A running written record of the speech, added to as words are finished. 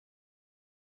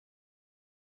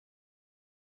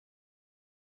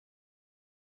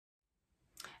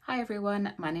Hi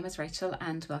everyone, my name is Rachel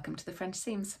and welcome to the French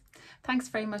Seams. Thanks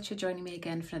very much for joining me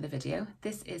again for another video.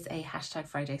 This is a hashtag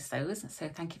Friday Sews, so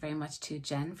thank you very much to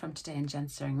Jen from Today in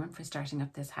Jen's Sewing Room for starting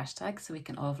up this hashtag so we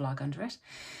can all vlog under it.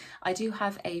 I do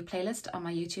have a playlist on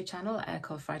my YouTube channel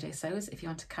called Friday Sews if you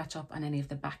want to catch up on any of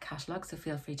the back catalogue, so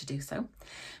feel free to do so.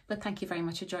 But thank you very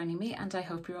much for joining me and I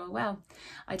hope you're all well.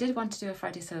 I did want to do a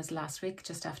Friday Sews last week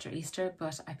just after Easter,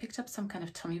 but I picked up some kind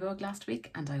of tummy bug last week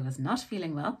and I was not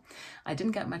feeling well. I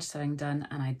didn't get much sewing done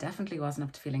and I definitely wasn't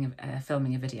up to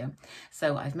filming a video.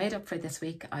 So I've made up for it this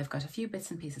week. I've got a few bits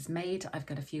and pieces made, I've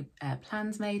got a few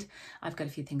plans made, I've got a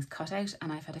few things cut out,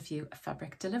 and I've had a few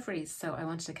fabric deliveries. So I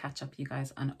wanted to catch up you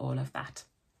guys on all of that.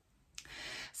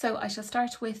 So I shall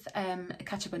start with a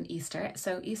catch up on Easter.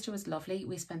 So Easter was lovely.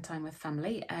 We spent time with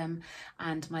family and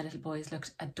my little boys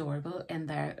looked adorable in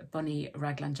their bunny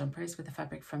raglan jumpers with the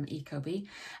fabric from Ecobee.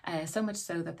 So much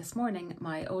so that this morning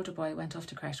my older boy went off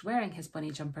to crash wearing his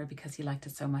bunny jumper because he liked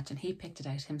it so much and he picked it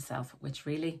out himself, which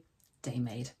really day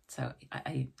made. So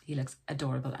he looks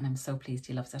adorable and I'm so pleased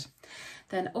he loves it.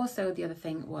 Then also the other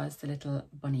thing was the little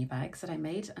bunny bags that I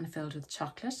made and filled with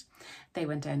chocolate. They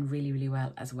went down really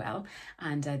well as well,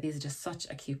 and these are just such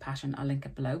a cute pattern. I'll link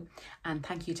it below. And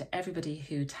thank you to everybody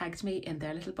who tagged me in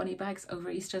their little bunny bags over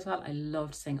Easter as well. I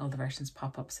loved seeing all the versions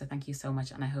pop up, so thank you so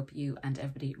much, and I hope you and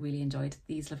everybody really enjoyed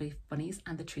these lovely bunnies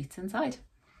and the treats inside.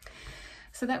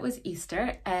 So that was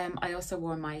Easter. I also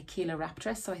wore my Kilo wrap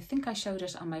dress. So I think I showed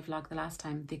it on my vlog the last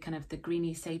time, the kind of the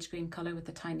greeny sage green colour with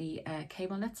the tiny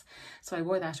cable knits. So I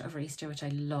wore that over Easter, which I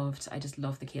loved. I just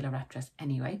love the Kilo wrap dress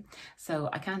anyway. So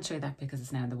I can't show you that because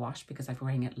it's now in the wash because I've been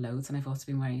wearing it loads and I've also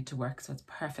been wearing it to work. So it's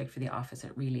perfect for the office,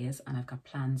 it really is. And I've got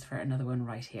plans for another one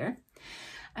right here.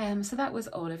 So that was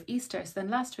all of Easter. So then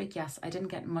last week, yes, I didn't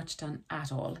get much done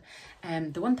at all.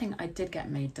 The one thing I did get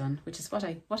made done, which is what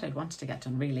I'd wanted to get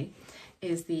done really,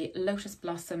 is the Lotus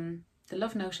Blossom, the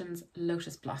Love Notions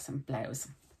Lotus Blossom blouse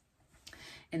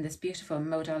in this beautiful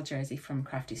modal jersey from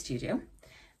Crafty Studio.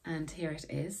 And here it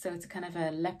is. So it's a kind of a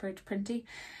leopard printy.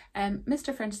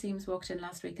 Mr. French Seams walked in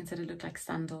last week and said it looked like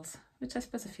sandals, which I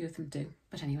suppose a few of them do.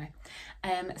 But anyway,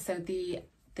 so the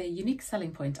unique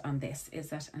selling point on this is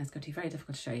that, and it's going to be very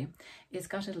difficult to show you, it's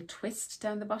got a little twist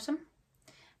down the bottom.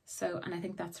 So, and I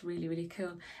think that's really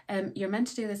cool. You're meant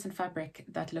to do this in fabric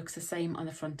that looks the same on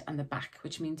the front and the back,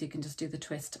 which means you can just do the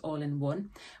twist all in one.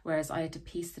 Whereas I had to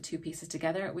piece the two pieces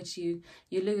together, which you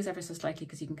lose ever so slightly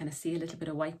because you can kind of see a little bit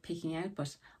of white peeking out,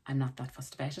 but I'm not that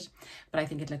fussed about it. But I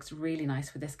think it looks really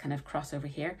nice with this kind of crossover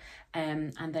here.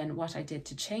 And then what I did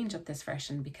to change up this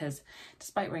version, because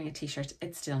despite wearing a t-shirt,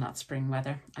 it's still not spring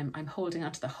weather. I'm holding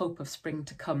on to the hope of spring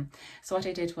to come. So what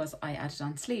I did was I added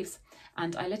on sleeves,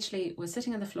 and I literally was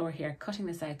sitting on the floor here cutting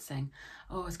this out saying,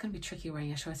 oh, it's going to be tricky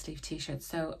wearing a short sleeve t-shirt.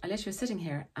 So I literally was sitting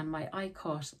here and my eye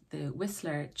caught the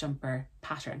Whistler jumper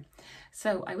pattern.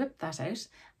 So I whipped that out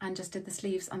and just did the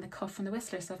sleeves on the cuff from the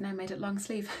Whistler. So I've now made it long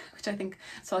sleeve, which I think,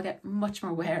 so I'll get much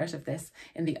more wear out of this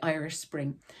in the Irish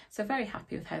spring. So very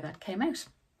happy with how that came out. So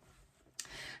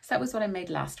that was what I made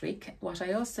last week. What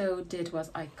I also did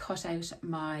was I cut out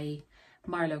my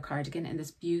Marlo cardigan in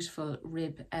this beautiful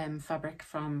rib fabric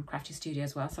from Crafty Studio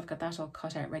as well. So I've got that all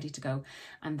cut out ready to go,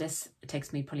 and this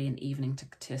takes me probably an evening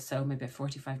to sew, maybe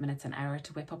 45 minutes, an hour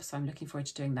to whip up. So I'm looking forward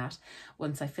to doing that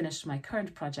once I finish my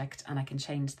current project and I can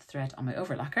change the thread on my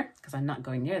overlocker, because I'm not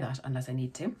going near that unless I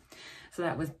need to. So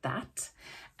that was that.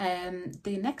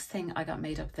 The next thing I got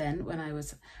made up then when I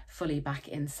was fully back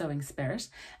in sewing spirit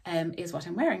is what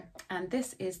I'm wearing, and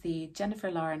this is the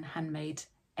Jennifer Lauren handmade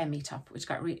Emmie top, which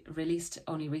got released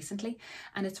only recently,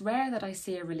 and it's rare that I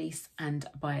see a release and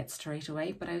buy it straight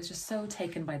away, but I was just so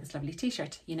taken by this lovely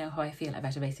t-shirt. You know how I feel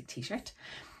about a basic t-shirt.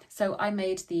 So I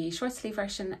made the short sleeve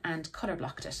version and colour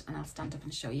blocked it, and I'll stand up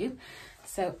and show you.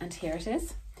 So, and here it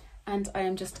is, and I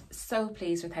am just so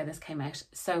pleased with how this came out.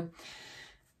 So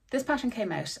this pattern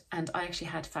came out and I actually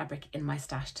had fabric in my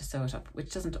stash to sew it up,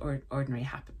 which doesn't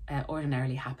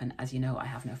ordinarily happen. As you know, I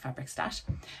have no fabric stash,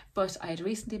 but I had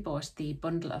recently bought the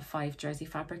bundle of 5 jersey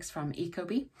fabrics from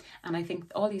Ecobee, and I think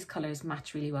all these colours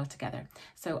match really well together.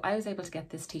 So I was able to get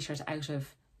this t-shirt out of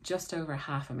just over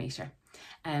 ½ metre.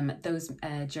 Those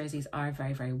jerseys are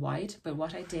very wide, but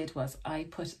what I did was I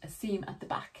put a seam at the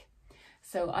back.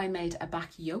 So I made a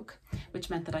back yoke, which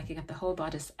meant that I could get the whole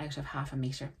bodice out of ½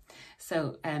 metre.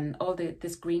 So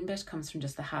this green bit comes from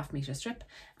just the ½ metre strip,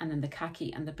 and then the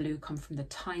khaki and the blue come from the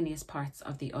tiniest parts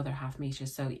of the other ½ metre.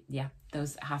 So yeah,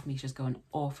 those half meters go an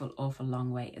awful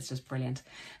long way. It's just brilliant.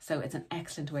 So it's an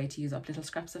excellent way to use up little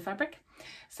scraps of fabric.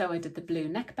 So I did the blue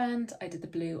neckband, I did the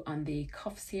blue on the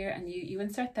cuffs here, and you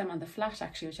insert them on the flat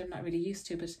actually, which I'm not really used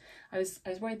to, but I was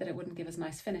worried that it wouldn't give as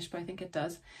nice finish, but I think it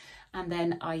does. And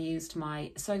then I used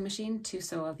my sewing machine to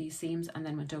sew all these seams, and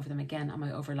then went over them again on my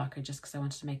overlocker just because I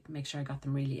wanted to make sure I got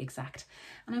them really exact.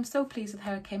 And I'm so pleased with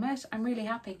how it came out. I'm really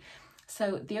happy.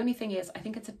 So the only thing is, I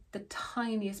think it's the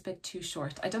tiniest bit too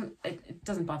short. It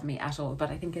doesn't bother me at all, but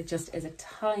I think it just is a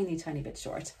tiny bit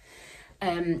short.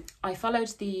 I followed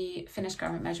the finished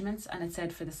garment measurements, and it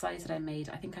said for the size that I made,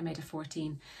 I think I made a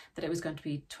 14, that it was going to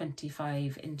be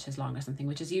 25 inches long or something,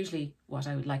 which is usually what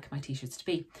I would like my t-shirts to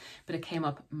be, but it came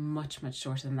up much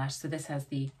shorter than that. So this has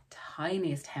the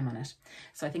tiniest hem on it.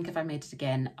 So I think if I made it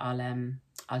again,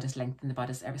 I'll just lengthen the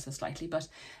bodice ever so slightly, but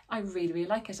I really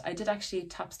like it. I did actually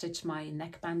top stitch my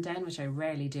neckband down, which I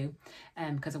rarely do,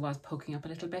 because it was poking up a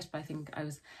little bit, but I think I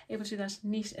was able to do that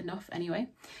neat enough anyway.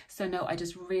 So no, I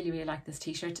just really like this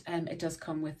t-shirt. It does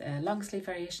come with a long sleeve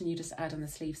variation. You just add on the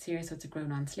sleeves here, so it's a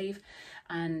grown on sleeve,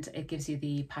 and it gives you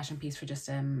the pattern piece for just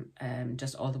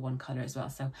all the one colour as well.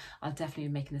 So I'll definitely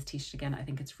be making this t-shirt again. I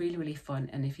think it's really fun,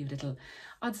 and if you've little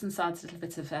odds and sods, little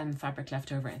bits of fabric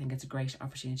left over, I think it's a great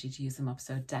opportunity to use them up.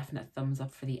 So definite thumbs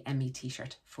up for the Emmie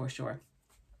t-shirt for sure.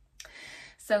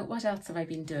 So what else have I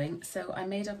been doing? So I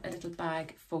made up a little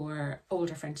bag for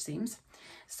older French seams.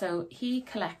 So he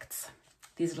collects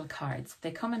these little cards.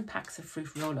 They come in packs of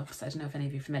fruit roll-ups. I don't know if any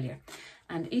of you are familiar.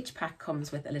 And each pack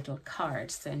comes with a little card.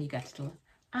 So then you get little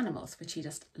animals, which he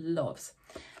just loves.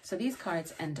 So these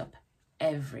cards end up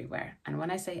everywhere. And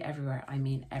when I say everywhere, I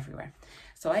mean everywhere.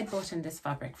 So I bought in this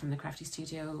fabric from the Crafty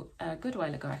Studio a good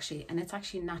while ago actually, and it's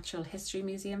actually Natural History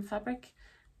Museum fabric.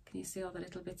 Can you see all the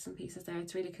little bits and pieces there?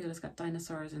 It's really cool. It's got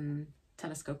dinosaurs and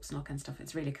telescopes and all kinds of stuff.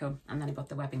 It's really cool. And then I bought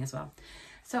the webbing as well.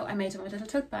 So I made him a little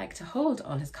tote bag to hold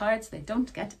all his cards. They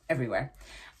don't get everywhere.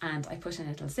 And I put in a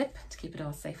little zip to keep it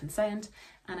all safe and sound.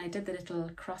 And I did the little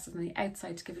crosses on the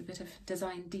outside to give it a bit of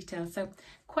design detail. So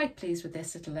quite pleased with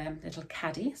this little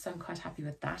caddy. So I'm quite happy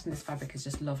with that. And this fabric is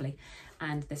just lovely.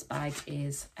 And this bag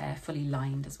is fully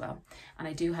lined as well. And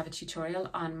I do have a tutorial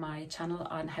on my channel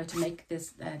on how to make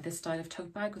this style of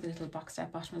tote bag with a little boxed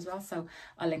out bottom as well. So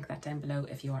I'll link that down below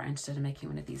if you are interested in making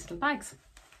one of these little bags.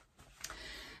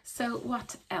 So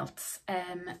what else?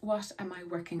 What am I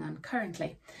working on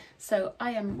currently? So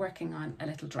I am working on a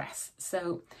little dress.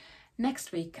 So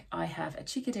next week I have a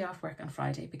cheeky day off work on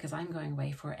Friday because I'm going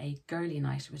away for a girly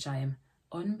night, which I am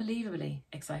unbelievably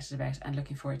excited about and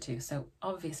looking forward to. So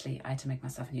obviously I had to make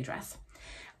myself a new dress.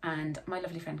 And my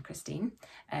lovely friend Christine,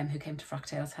 who came to Frock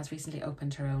Tales, has recently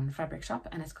opened her own fabric shop,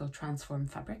 and it's called Transform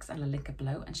Fabrics, and I'll link it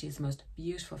below. And she's the most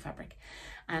beautiful fabric.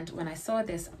 And when I saw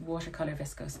this watercolour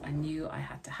viscose, I knew I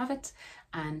had to have it.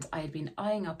 And I had been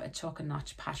eyeing up a chalk and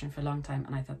notch pattern for a long time,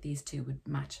 and I thought these two would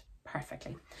match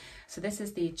perfectly. So this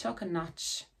is the chalk and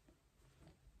notch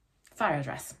farrah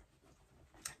dress.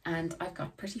 And I've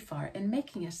got pretty far in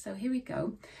making it. So here we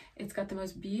go. It's got the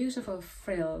most beautiful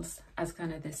frills as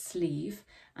kind of this sleeve,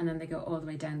 and then they go all the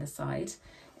way down the side.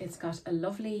 It's got a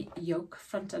lovely yoke,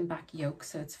 front and back yoke,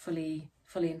 so it's fully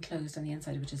enclosed on the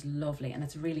inside, which is lovely, and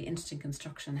it's a really interesting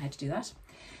construction how to do that.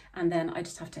 And then I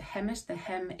just have to hem it. The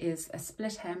hem is a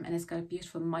split hem, and it's got a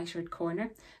beautiful mitered corner,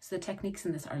 so the techniques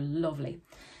in this are lovely.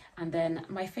 And then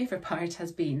my favorite part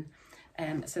has been,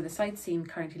 so the side seam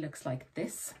currently looks like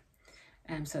this.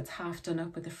 So it's half done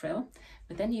up with the frill,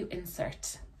 but then you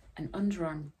insert an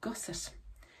underarm gusset,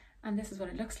 and this is what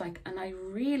it looks like. And I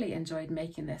really enjoyed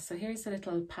making this. So here's a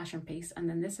little pattern piece, and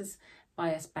then this is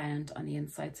bias bound on the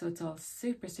inside, so it's all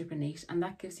super neat, and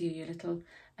that gives you your little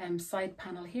side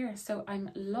panel here. So I'm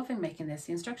loving making this.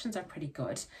 The instructions are pretty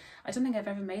good. I don't think I've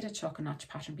ever made a chalk and notch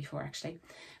pattern before actually,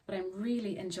 but I'm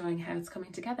really enjoying how it's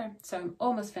coming together. So I'm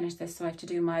almost finished this, so I have to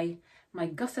do my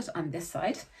gusset on this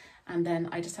side, and then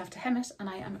I just have to hem it, and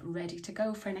I am ready to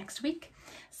go for next week.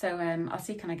 So I'll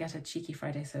see, can I get a cheeky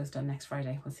Friday sews done next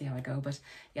Friday? We'll see how I go. But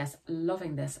yes,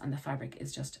 loving this, and the fabric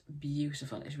is just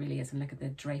beautiful. It really is. And look at the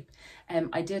drape.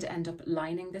 I did end up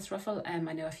lining this ruffle. I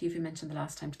know a few of you mentioned the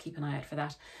last time to keep an eye out for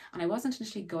that, and I wasn't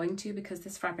initially going to because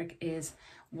this fabric is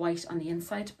white on the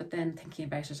inside, but then thinking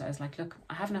about it, I was like, look,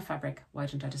 I have enough fabric, why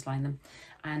don't I just line them?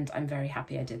 And I'm very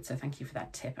happy I did, so thank you for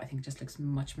that tip. I think it just looks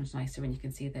much nicer when you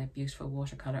can see the beautiful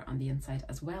watercolour on the inside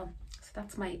as well. So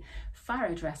that's my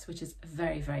farrah dress, which is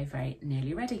very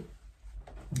nearly ready.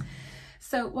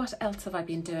 So what else have I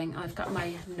been doing? I've got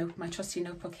my trusty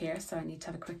notebook here, so I need to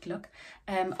have a quick look.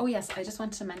 Oh yes, I just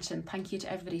wanted to mention thank you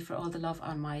to everybody for all the love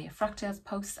on my Frocktails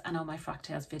posts and all my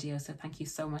Frocktails videos. So thank you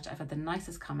so much. I've had the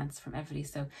nicest comments from everybody,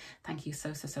 so thank you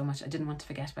so much. I didn't want to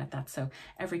forget about that. So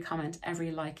every comment,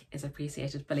 every like is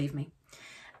appreciated, believe me.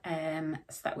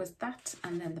 So that was that,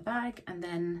 and then the bag, and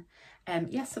then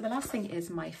yes, so the last thing is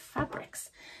my fabrics.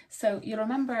 So you'll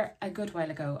remember a good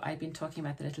while ago I'd been talking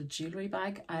about the little jewellery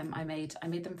bag. I made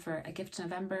them for a gift in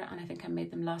November, and I think I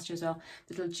made them last year as well,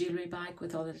 the little jewellery bag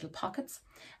with all the little pockets,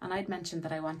 and I'd mentioned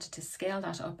that I wanted to scale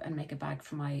that up and make a bag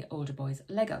for my older boys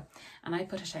Lego, and I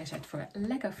put a shout out for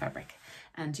Lego fabric,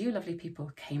 and you lovely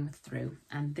people came through,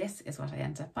 and this is what I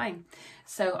ended up buying.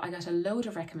 So I got a load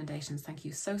of recommendations, thank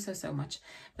you so much,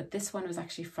 but this one was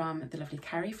actually from the lovely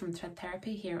Carrie from Thread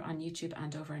Therapy here on YouTube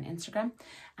and over on Instagram,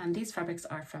 and these fabrics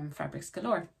are from Fabrics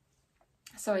Galore.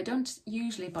 So I don't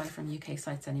usually buy from UK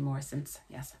sites anymore since,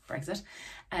 yes, Brexit,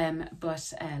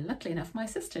 but luckily enough my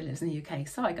sister lives in the UK,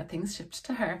 so I got things shipped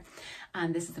to her,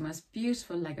 and this is the most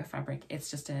beautiful Lego fabric. It's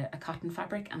just a cotton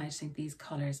fabric, and I just think these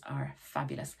colours are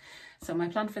fabulous. So my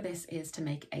plan for this is to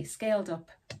make a scaled up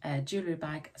jewellery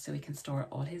bag so we can store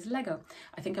all his Lego.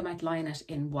 I think I might line it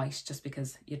in white just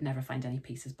because you'd never find any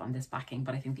pieces on this backing,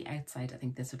 but I think the outside, I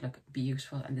think this would look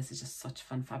beautiful, and this is just such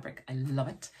fun fabric. I love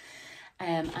it.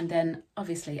 And then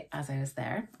obviously as I was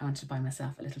there, I wanted to buy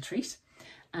myself a little treat,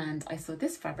 and I saw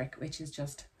this fabric, which is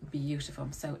just beautiful.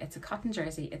 So it's a cotton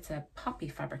jersey, it's a poppy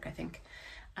fabric I think,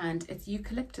 and it's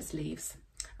eucalyptus leaves.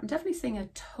 I'm definitely seeing a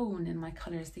tone in my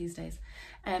colours these days.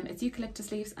 It's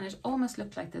eucalyptus leaves, and it almost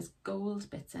looked like there's gold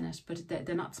bits in it, but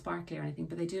they're not sparkly or anything,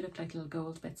 but they do look like little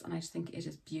gold bits, and I just think it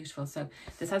is beautiful. So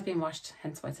this has been washed,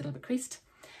 hence why it's a little bit creased,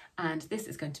 and this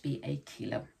is going to be a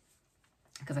kilo.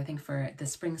 Because I think for the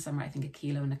spring summer, I think a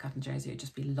kilo in a cotton jersey would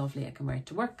just be lovely. I can wear it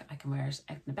to work, I can wear it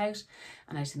out and about,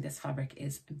 and I just think this fabric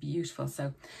is beautiful.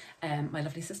 So my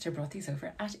lovely sister brought these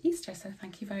over at Easter, so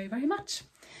thank you very much.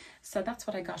 So that's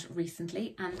what I got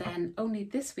recently, and then only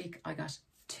this week I got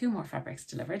 2 more fabrics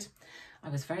delivered. I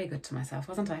was very good to myself,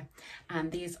 wasn't I?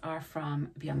 And these are from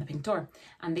Beyond the Pink Door,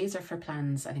 and these are for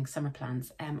plans, I think summer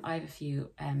plans. I have a few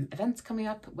events coming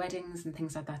up, weddings and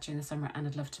things like that during the summer, and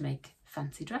I'd love to make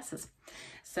fancy dresses.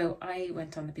 So I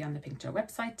went on the Beyond the Pink Door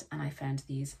website and I found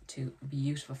these 2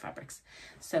 beautiful fabrics.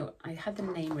 So I had the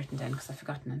name written down because I've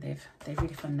forgotten, and they've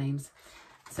really fun names.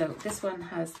 So this one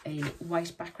has a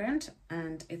white background,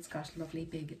 and it's got lovely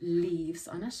big leaves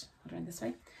on it. Hold around this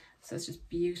way. So it's just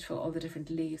beautiful, all the different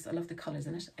leaves. I love the colours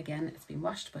in it. Again, it's been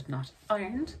washed but not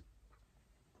ironed.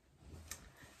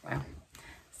 Wow.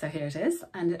 So here it is,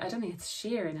 and I don't think it's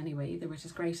sheer in any way either, which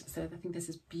is great. So I think this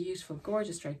is beautiful,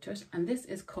 gorgeous stripe to it, and this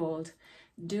is called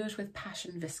Do It With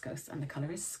Passion Viscose, and the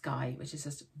colour is Sky, which is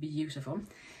just beautiful.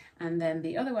 And then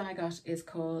the other one I got is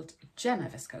called Gemma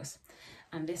Viscose,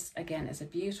 and this again is a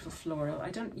beautiful floral.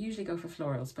 I don't usually go for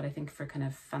florals, but I think for kind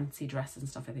of fancy dresses and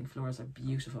stuff, I think florals are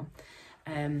beautiful.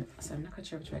 So I'm not quite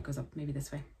sure which way it goes up, maybe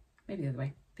this way, maybe the other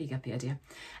way, but you get the idea.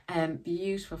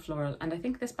 Beautiful floral, and I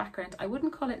think this background, I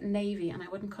wouldn't call it navy and I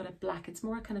wouldn't call it black, it's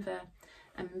more kind of a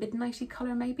midnighty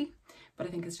colour maybe, but I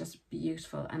think it's just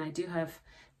beautiful. And I do have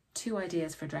 2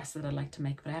 ideas for dresses that I'd like to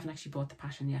make, but I haven't actually bought the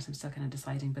pattern yet. I'm still kind of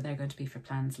deciding, but they're going to be for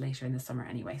plans later in the summer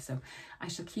anyway, so I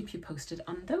shall keep you posted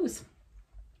on those.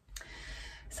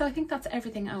 So I think that's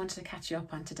everything I wanted to catch you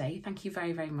up on today. Thank you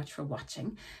very much for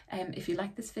watching. If you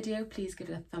like this video, please give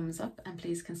it a thumbs up, and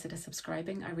please consider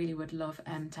subscribing. I really would love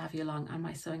to have you along on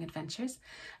my sewing adventures.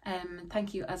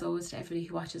 Thank you as always to everybody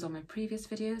who watches all my previous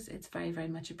videos. It's very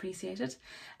much appreciated.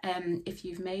 If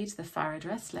you've made the farrah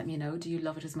dress, let me know. Do you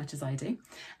love it as much as I do?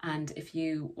 And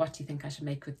what do you think I should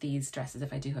make with these dresses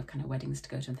if I do have kind of weddings to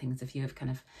go to and things? If you have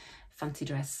kind of fancy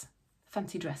dresses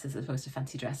as opposed to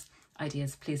fancy dress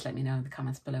ideas, please let me know in the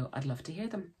comments below. I'd love to hear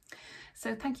them.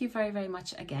 So thank you very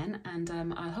much again, and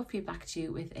I'll hope to be back to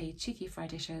you with a cheeky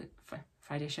Friday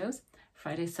sews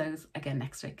again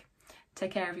next week.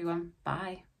 Take care everyone.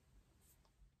 Bye.